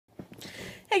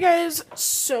Hey guys,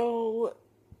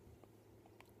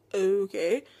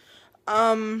 okay,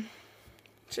 um,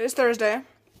 today's Thursday,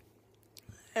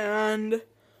 and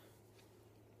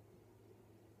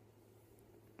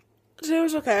today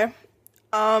was okay.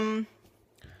 Um,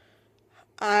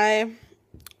 I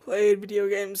played video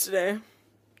games today.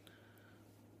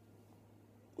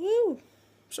 Woo!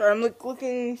 Sorry, I'm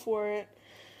looking for it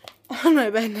on my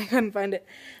bed and I couldn't find it.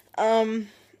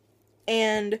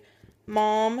 And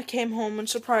Mom came home and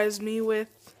surprised me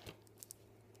with,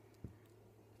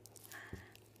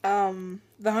 The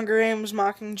Hunger Games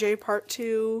Mockingjay Part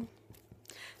 2.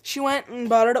 She went and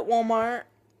bought it at Walmart,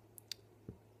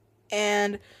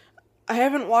 and I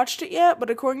haven't watched it yet, but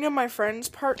according to my friends,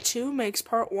 Part 2 makes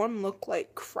Part 1 look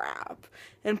like crap,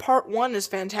 and Part 1 is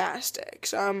fantastic,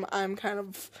 so I'm kind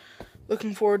of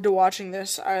looking forward to watching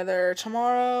this either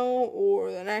tomorrow,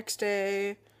 or the next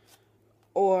day,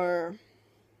 or,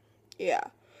 yeah.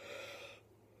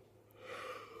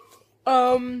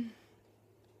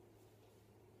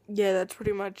 Yeah, that's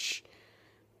pretty much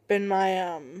been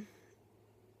my,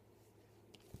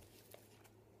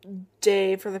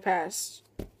 day for the past,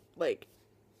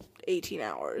 18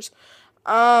 hours.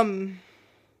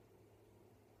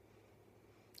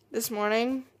 This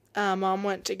morning, Mom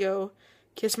went to go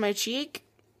kiss my cheek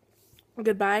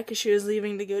goodbye because she was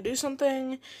leaving to go do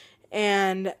something,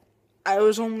 and I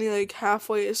was only,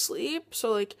 halfway asleep,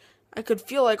 so, I could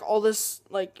feel, all this,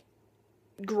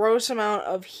 gross amount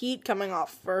of heat coming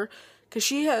off of her, because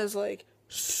she has,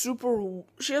 she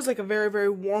has, a very, very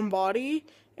warm body,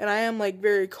 and I am,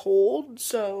 very cold,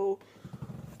 so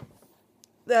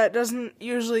that doesn't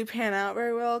usually pan out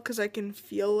very well, because I can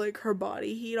feel, her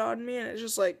body heat on me, and it's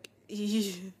just,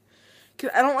 cause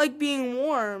I don't like being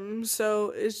warm, so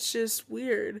it's just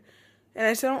weird, and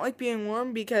I say I don't like being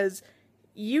warm because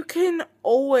you can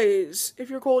always, if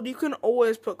you're cold, you can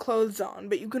always put clothes on,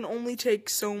 but you can only take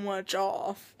so much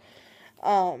off.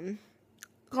 Call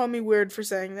me weird for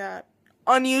saying that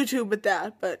on YouTube at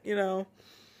that, but,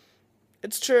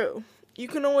 it's true. You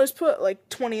can always put,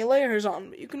 20 layers on,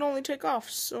 but you can only take off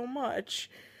so much.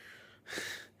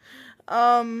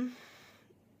 Was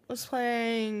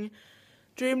playing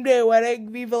Dream Day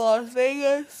Wedding, Viva Las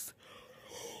Vegas,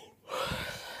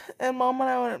 and Mom and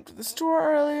I went up to the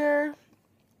store earlier,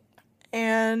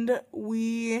 and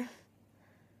we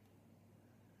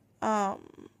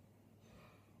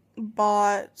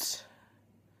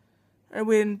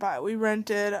we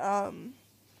rented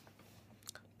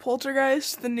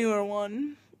Poltergeist, the newer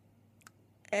one,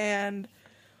 and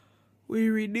we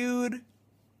renewed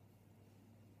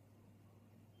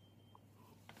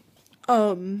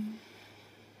I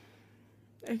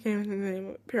can't even think of the name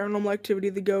of it, Paranormal Activity,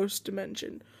 The Ghost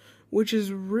Dimension, which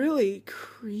is really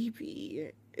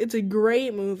creepy. It's a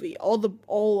great movie. All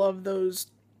of the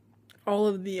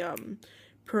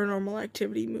Paranormal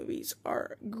Activity movies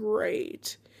are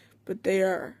great, but they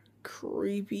are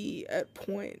creepy at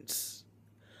points.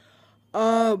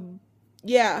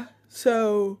 Yeah,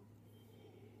 so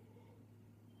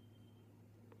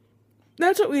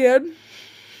that's what we did.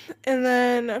 And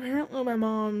then apparently my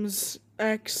mom's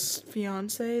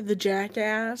ex-fiance, the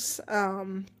jackass,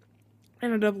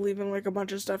 ended up leaving a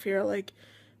bunch of stuff here.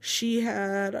 She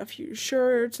had a few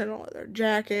shirts and a leather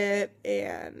jacket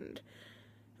and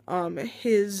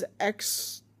his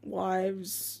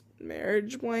ex-wife's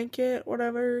marriage blanket,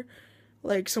 whatever.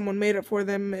 Someone made it for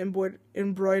them,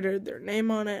 embroidered their name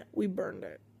on it. We burned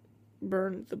it.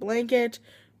 Burned the blanket,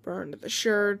 burned the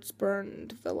shirts,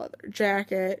 burned the leather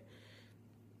jacket.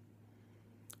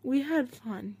 We had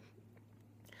fun.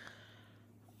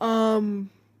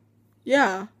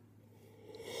 Yeah.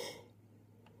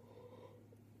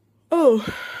 Oh,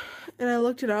 and I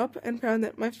looked it up and found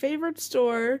that my favorite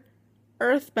store,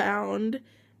 Earthbound,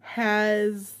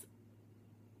 has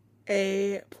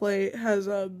a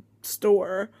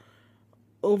store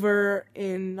over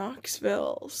in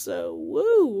Knoxville, so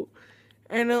woo!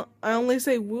 And I only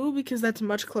say woo because that's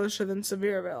much closer than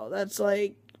Sevierville. That's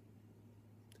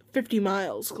 50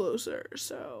 miles closer,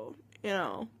 so,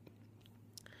 yeah,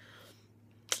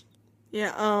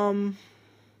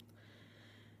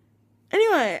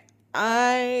 anyway,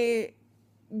 I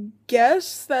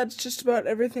guess that's just about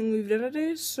everything we've done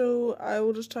today, so I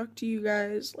will just talk to you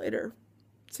guys later.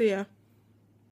 See ya.